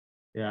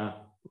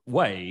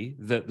way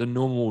that the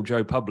normal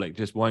Joe public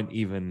just won't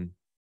even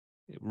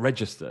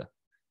register.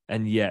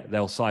 And yet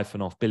they'll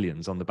siphon off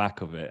billions on the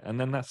back of it. And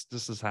then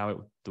this is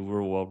how the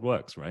real world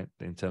works, right?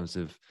 In terms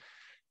of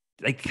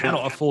they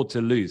cannot afford to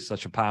lose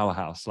such a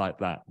powerhouse like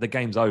that. The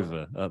game's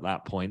over at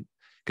that point.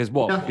 Because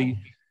the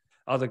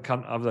other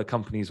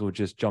companies will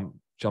just jump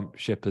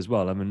ship as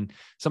well. I mean,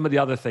 some of the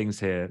other things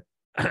here,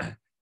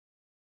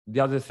 the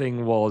other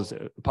thing was,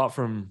 apart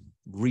from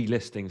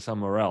relisting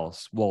somewhere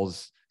else,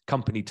 was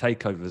company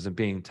takeovers and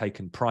being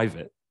taken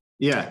private.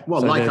 Yeah, well,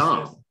 so like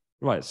ours.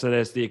 Right. So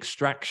there's the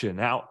extraction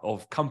out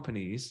of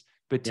companies,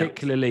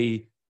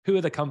 particularly who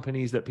are the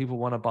companies that people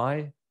want to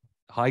buy?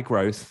 High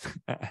growth,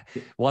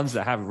 ones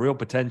that have real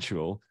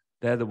potential.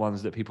 They're the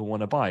ones that people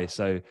want to buy.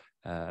 So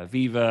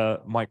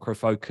Viva, Micro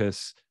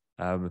Focus,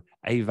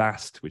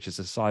 Avast, which is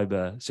a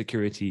cyber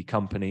security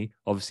company,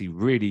 obviously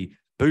really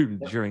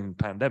boomed during the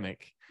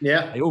pandemic.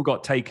 Yeah. They all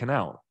got taken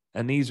out.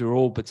 And these are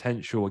all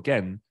potential,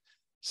 again,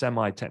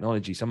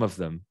 semi-technology, some of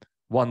them,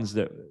 ones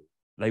that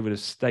they would have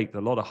staked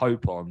a lot of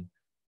hope on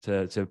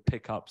to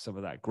pick up some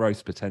of that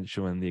growth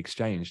potential in the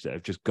exchange that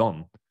have just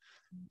gone.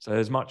 So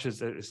as much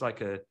as it's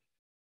like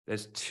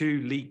there's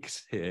two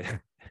leaks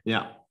here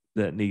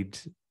that need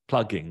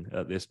plugging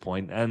at this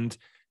point. And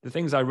the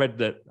things I read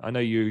that I know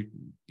you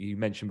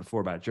mentioned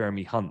before about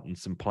Jeremy Hunt and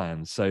some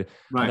plans. So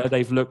I know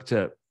they've looked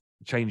at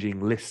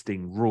changing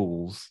listing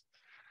rules.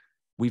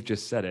 We've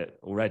just said it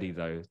already,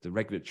 though. The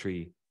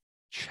regulatory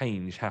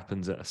change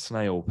happens at a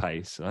snail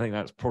pace. And I think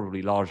that's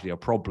probably largely a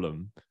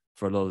problem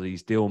for a lot of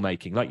these deal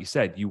making. Like you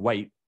said, you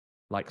wait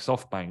like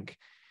SoftBank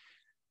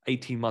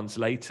 18 months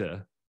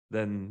later,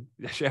 then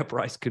the share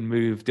price can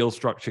move, deal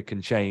structure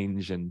can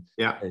change, and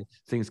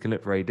things can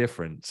look very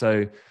different.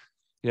 So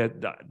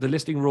the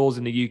listing rules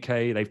in the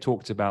UK, they've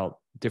talked about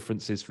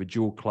differences for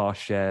dual class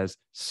shares,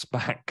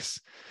 SPACs,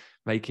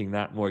 making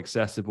that more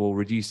accessible,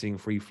 reducing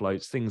free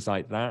floats, things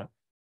like that.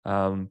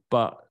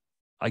 But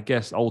I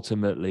guess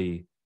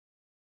ultimately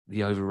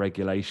the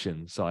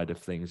overregulation side of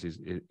things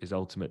is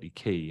ultimately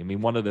key. I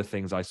mean, one of the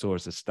things I saw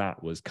as a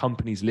stat was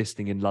companies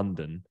listing in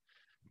London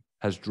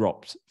has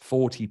dropped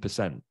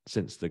 40%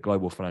 since the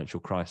global financial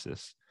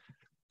crisis.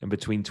 And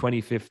between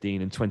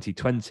 2015 and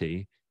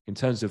 2020, in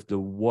terms of the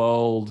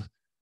world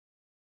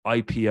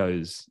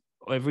IPOs,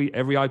 every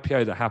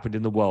IPO that happened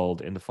in the world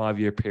in the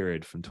 5-year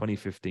period from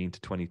 2015 to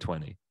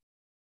 2020,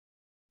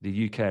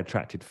 the UK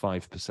attracted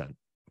 5%.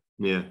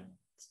 Yeah,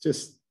 it's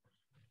just,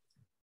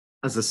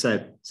 as I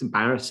said, it's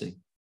embarrassing.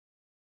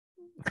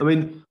 I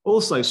mean,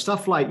 also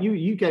stuff like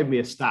you gave me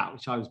a stat,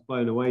 which I was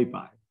blown away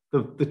by,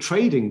 the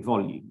trading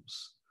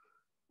volumes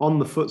on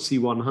the FTSE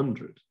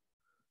 100.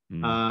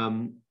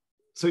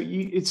 So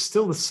it's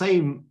still the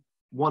same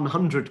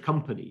 100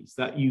 companies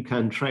that you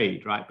can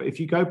trade, right? But if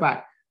you go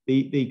back,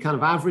 the kind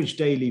of average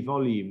daily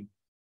volume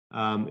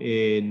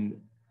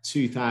in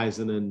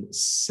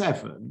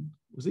 2007,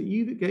 was it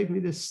you that gave me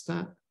this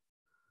stat?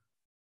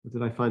 Or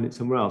did I find it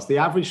somewhere else? The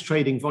average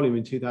trading volume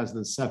in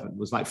 2007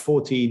 was like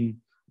 14,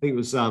 I think it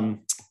was,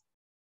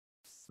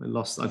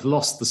 I've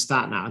lost the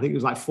stat now. I think it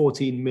was like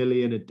 14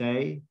 million a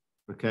day,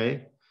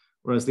 okay?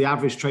 Whereas the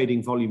average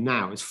trading volume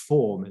now is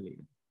 4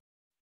 million.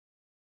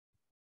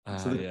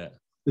 So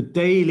the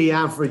daily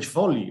average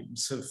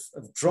volumes have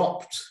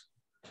dropped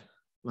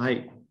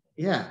they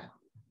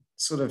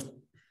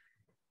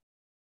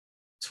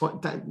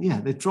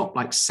dropped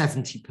like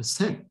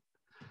 70%.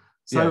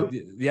 So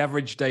the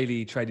average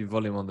daily trading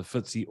volume on the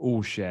FTSE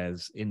All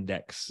Shares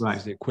Index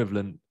is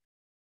equivalent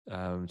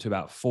to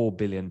about £4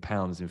 billion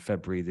in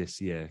February this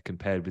year,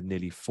 compared with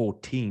nearly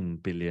 14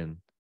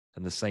 billion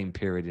in the same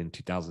period in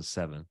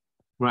 2007.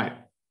 Right.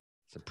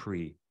 It's a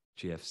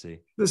pre-GFC.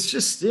 There's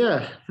just,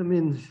 I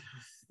mean,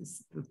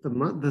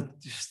 the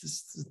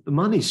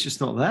money's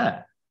just not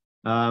there.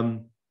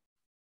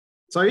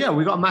 So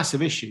we got a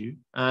massive issue.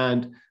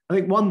 And I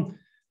think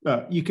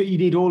you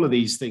need all of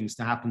these things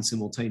to happen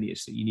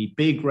simultaneously. You need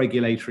big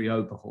regulatory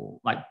overhaul,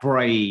 like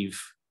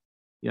brave,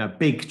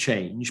 big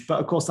change. But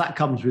of course, that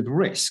comes with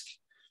risk.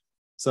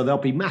 So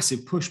there'll be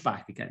massive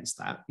pushback against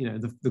that.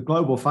 The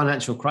global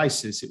financial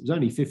crisis, it was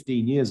only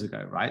 15 years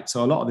ago, right?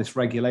 So a lot of this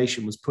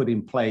regulation was put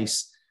in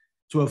place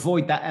to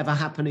avoid that ever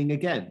happening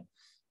again.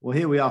 Well,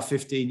 here we are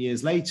 15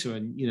 years later,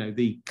 and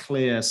the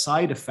clear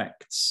side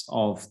effects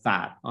of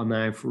that are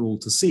now for all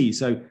to see.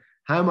 So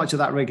how much of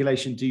that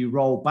regulation do you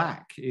roll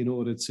back in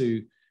order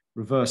to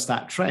reverse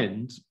that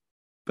trend,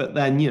 but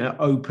then,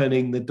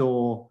 opening the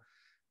door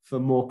for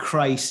more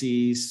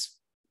crises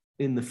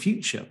in the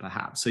future,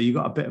 perhaps? So you've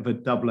got a bit of a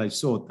double-edged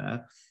sword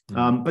there.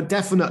 But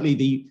definitely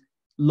the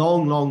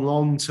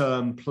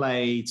long-term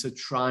play to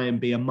try and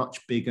be a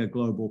much bigger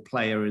global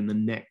player in the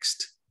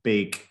next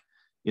big,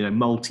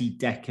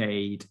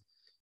 multi-decade,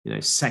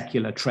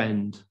 secular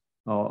trend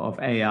of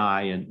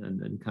AI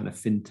and kind of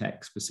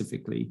fintech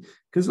specifically.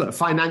 Because the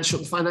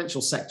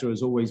financial sector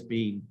has always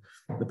been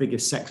the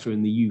biggest sector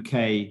in the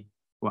UK.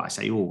 Well, I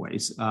say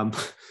always,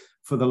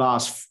 for the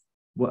last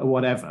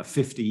whatever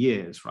 50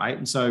 years, right?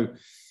 And so,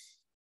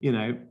 you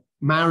know,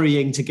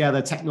 marrying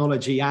together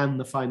technology and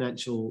the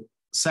financial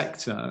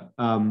sector,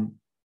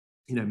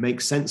 you know,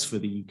 makes sense for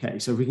the UK.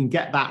 So if we can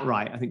get that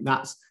right, I think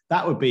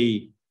that would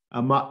be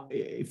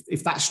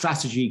if that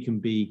strategy can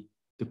be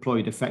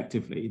deployed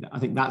effectively, I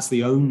think that's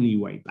the only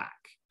way back.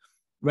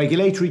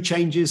 Regulatory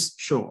changes,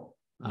 sure,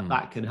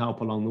 that can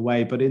help along the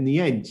way, but in the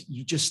end,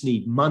 you just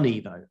need money,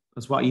 though,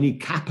 as well. You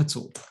need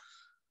capital,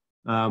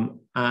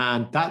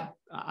 and that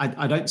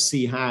I don't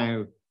see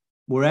how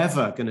we're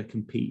ever going to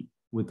compete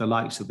with the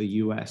likes of the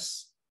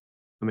US.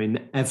 I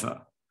mean,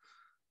 ever,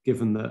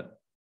 given that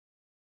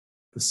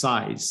the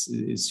size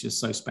is just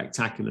so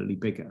spectacularly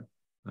bigger.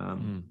 But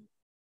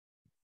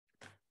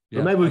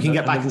maybe we can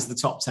get back into the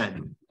top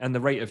 10. And the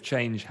rate of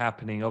change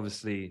happening,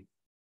 obviously,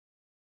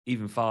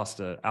 even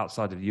faster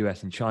outside of the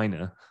US and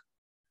China.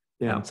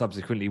 Yeah. And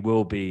subsequently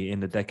will be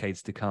in the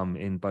decades to come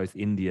in both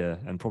India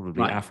and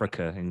probably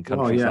Africa, in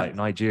countries like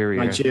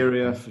Nigeria.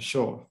 Nigeria, for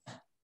sure.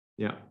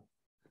 Yeah,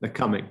 they're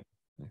coming.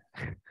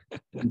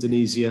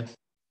 Indonesia.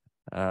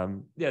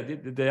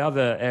 The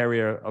other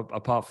area,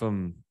 apart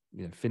from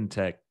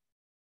fintech,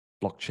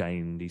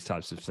 blockchain, these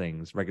types of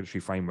things,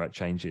 regulatory framework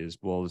changes,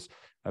 was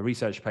a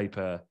research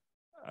paper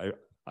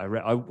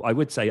I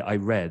would say I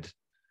read.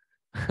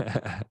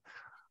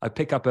 I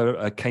pick up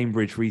a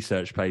Cambridge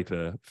research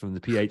paper from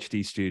the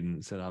PhD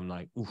students, and I'm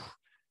like,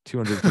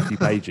 250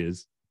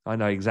 pages. I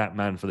know exact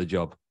man for the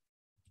job.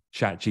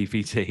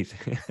 ChatGPT.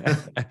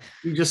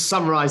 You just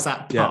summarize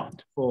that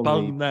part for me.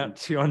 Bung that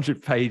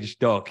 200-page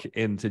doc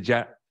into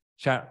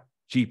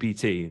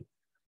ChatGPT.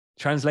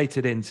 Translate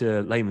it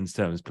into layman's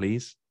terms,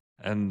 please.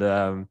 And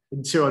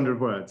in 200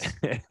 words.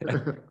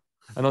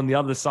 And on the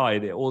other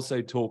side, it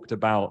also talked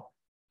about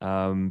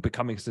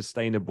becoming a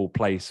sustainable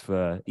place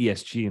for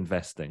ESG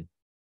investing.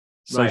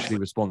 Socially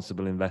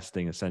responsible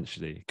investing,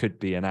 essentially, could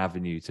be an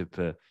avenue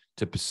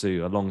to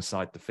pursue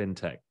alongside the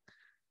fintech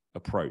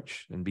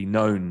approach and be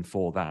known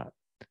for that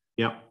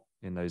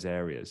in those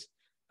areas.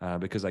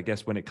 Because I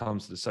guess when it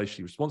comes to the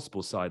socially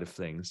responsible side of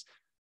things,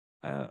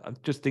 I'm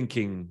just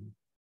thinking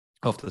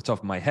off the top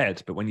of my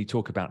head, but when you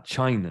talk about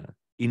China,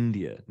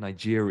 India,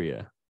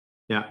 Nigeria,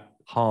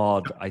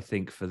 hard, I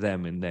think, for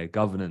them in their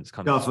governance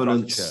kind of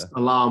structure.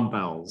 Alarm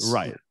bells.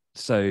 Right.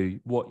 So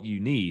what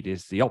you need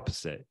is the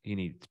opposite. You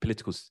need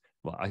political,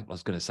 well, I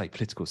was going to say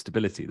political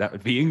stability. That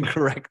would be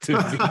incorrect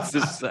of me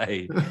to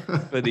say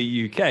for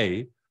the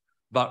UK,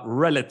 but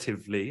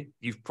relatively,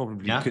 you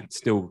probably could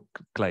still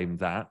claim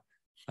that.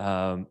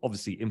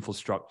 Obviously,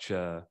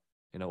 infrastructure,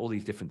 all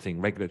these different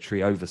things,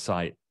 regulatory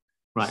oversight.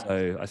 Right.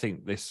 So I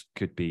think this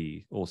could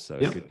be also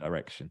a good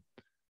direction.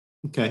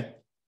 Okay.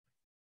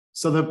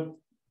 So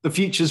the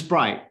future's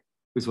bright,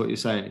 is what you're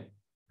saying.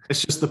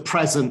 It's just the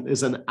present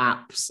is an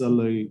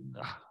absolute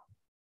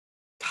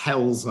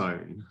hell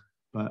zone,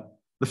 but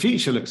the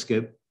future looks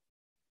good.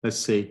 Let's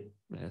see.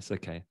 Yeah, it's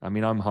okay. I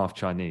mean, I'm half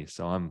Chinese,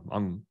 so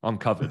I'm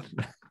covered.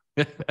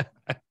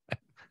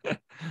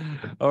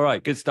 All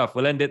right, good stuff.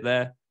 We'll end it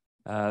there.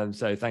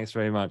 So thanks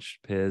very much,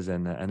 Piers,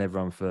 and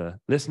everyone for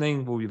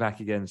listening. We'll be back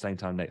again same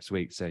time next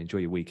week. So enjoy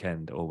your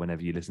weekend or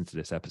whenever you listen to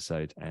this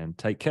episode, and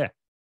take care.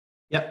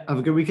 Yep. Have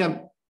a good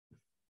weekend.